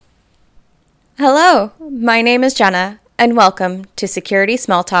Hello, my name is Jenna, and welcome to Security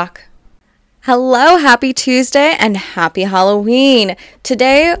Small Talk. Hello, happy Tuesday, and happy Halloween.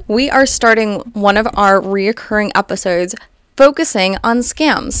 Today, we are starting one of our reoccurring episodes focusing on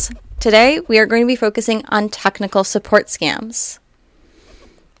scams. Today, we are going to be focusing on technical support scams.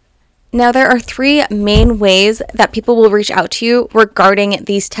 Now, there are three main ways that people will reach out to you regarding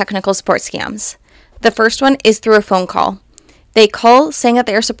these technical support scams. The first one is through a phone call. They call saying that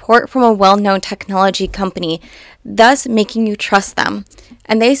they are support from a well-known technology company, thus making you trust them.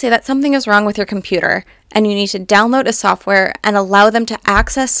 And they say that something is wrong with your computer and you need to download a software and allow them to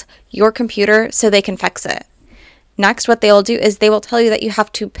access your computer so they can fix it. Next, what they will do is they will tell you that you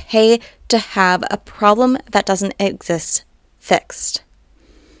have to pay to have a problem that doesn't exist fixed.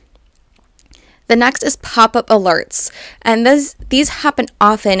 The next is pop-up alerts, and these happen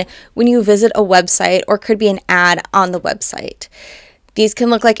often when you visit a website or could be an ad on the website. These can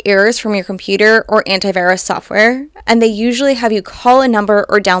look like errors from your computer or antivirus software, and they usually have you call a number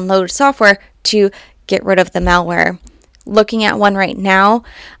or download software to get rid of the malware. Looking at one right now,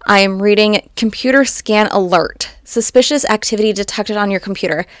 I am reading Computer Scan Alert. Suspicious activity detected on your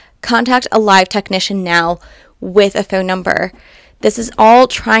computer. Contact a live technician now with a phone number. This is all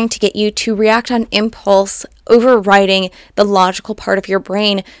trying to get you to react on impulse, overriding the logical part of your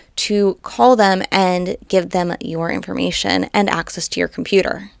brain to call them and give them your information and access to your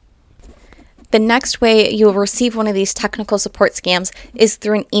computer. The next way you will receive one of these technical support scams is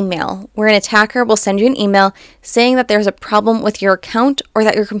through an email, where an attacker will send you an email saying that there's a problem with your account or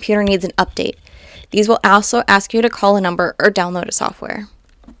that your computer needs an update. These will also ask you to call a number or download a software.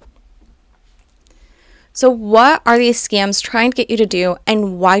 So what are these scams trying to get you to do,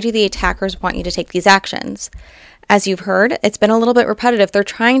 and why do the attackers want you to take these actions? As you've heard, it's been a little bit repetitive. They're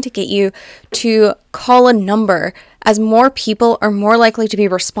trying to get you to call a number, as more people are more likely to be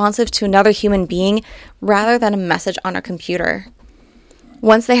responsive to another human being rather than a message on a computer.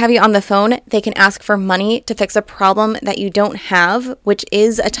 Once they have you on the phone, they can ask for money to fix a problem that you don't have, which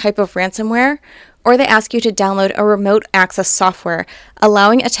is a type of ransomware, or they ask you to download a remote access software,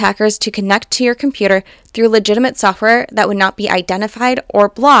 allowing attackers to connect to your computer through legitimate software that would not be identified or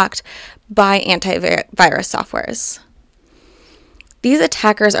blocked by antivirus softwares. These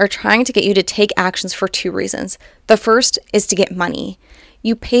attackers are trying to get you to take actions for two reasons. The first is to get money.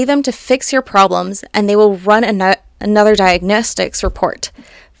 You pay them to fix your problems, and they will run another diagnostics report,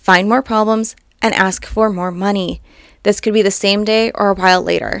 find more problems, and ask for more money. This could be the same day or a while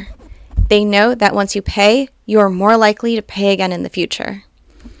later. They know that once you pay, you are more likely to pay again in the future.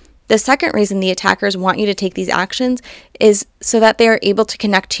 The second reason the attackers want you to take these actions is so that they are able to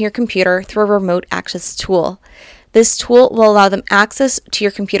connect to your computer through a remote access tool. This tool will allow them access to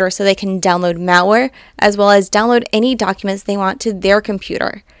your computer so they can download malware, as well as download any documents they want to their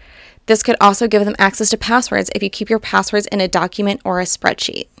computer. This could also give them access to passwords if you keep your passwords in a document or a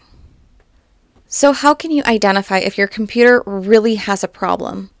spreadsheet. So how can you identify if your computer really has a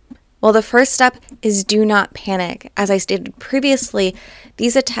problem? Well, the first step is do not panic. As I stated previously,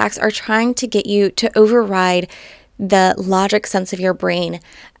 these attacks are trying to get you to override the logic sense of your brain,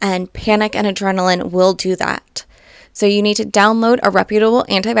 and panic and adrenaline will do that. So you need to download a reputable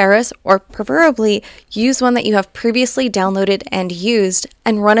antivirus, or preferably use one that you have previously downloaded and used,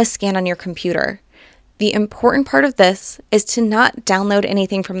 and run a scan on your computer. The important part of this is to not download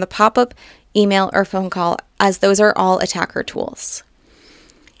anything from the pop-up, email, or phone call, as those are all attacker tools.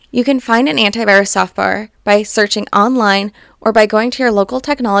 You can find an antivirus software by searching online or by going to your local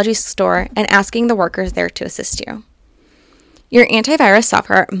technology store and asking the workers there to assist you. Your antivirus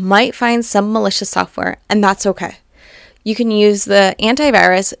software might find some malicious software, and that's okay. You can use the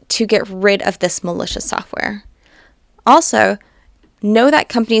antivirus to get rid of this malicious software. Also, know that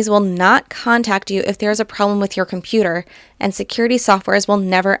companies will not contact you if there's a problem with your computer, and security softwares will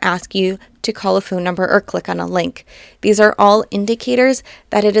never ask you to call a phone number or click on a link. These are all indicators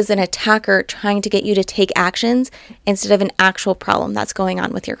that it is an attacker trying to get you to take actions instead of an actual problem that's going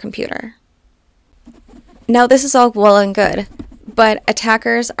on with your computer. Now, this is all well and good, but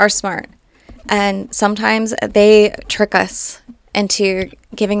attackers are smart, and sometimes they trick us into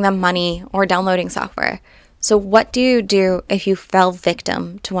giving them money or downloading software. So what do you do if you fell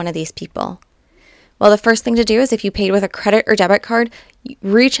victim to one of these people? Well, the first thing to do is if you paid with a credit or debit card,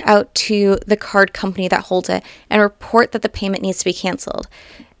 reach out to the card company that holds it and report that the payment needs to be canceled.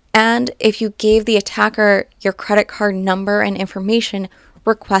 And if you gave the attacker your credit card number and information,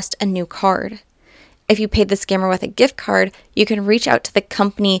 request a new card. If you paid the scammer with a gift card, you can reach out to the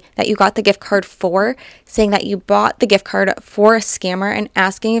company that you got the gift card for, saying that you bought the gift card for a scammer and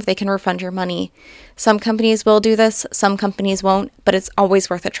asking if they can refund your money. Some companies will do this, some companies won't, but it's always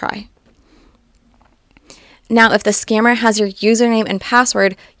worth a try. Now, if the scammer has your username and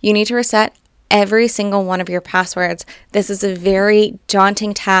password, you need to reset every single one of your passwords. This is a very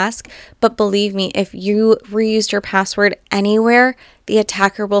daunting task, but believe me, if you reused your password anywhere, the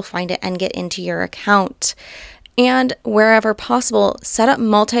attacker will find it and get into your account. And wherever possible, set up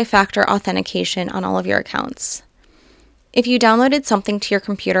multi-factor authentication on all of your accounts. If you downloaded something to your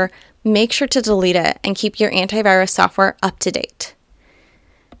computer, make sure to delete it and keep your antivirus software up to date.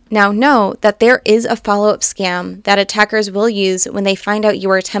 Now know that there is a follow-up scam that attackers will use when they find out you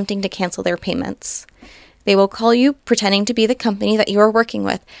are attempting to cancel their payments. They will call you pretending to be the company that you are working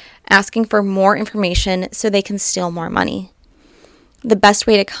with, asking for more information so they can steal more money. The best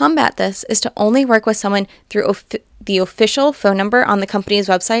way to combat this is to only work with someone through the official phone number on the company's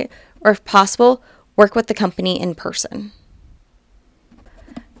website, or if possible, work with the company in person.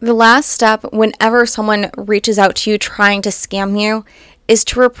 The last step whenever someone reaches out to you trying to scam you is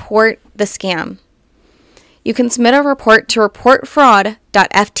to report the scam. You can submit a report to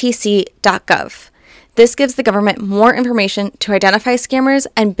reportfraud.ftc.gov. This gives the government more information to identify scammers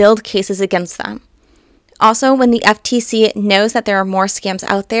and build cases against them. Also, when the FTC knows that there are more scams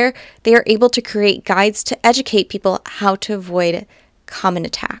out there, they are able to create guides to educate people how to avoid common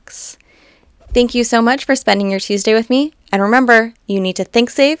attacks. Thank you so much for spending your Tuesday with me. And remember, you need to think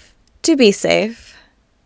safe to be safe.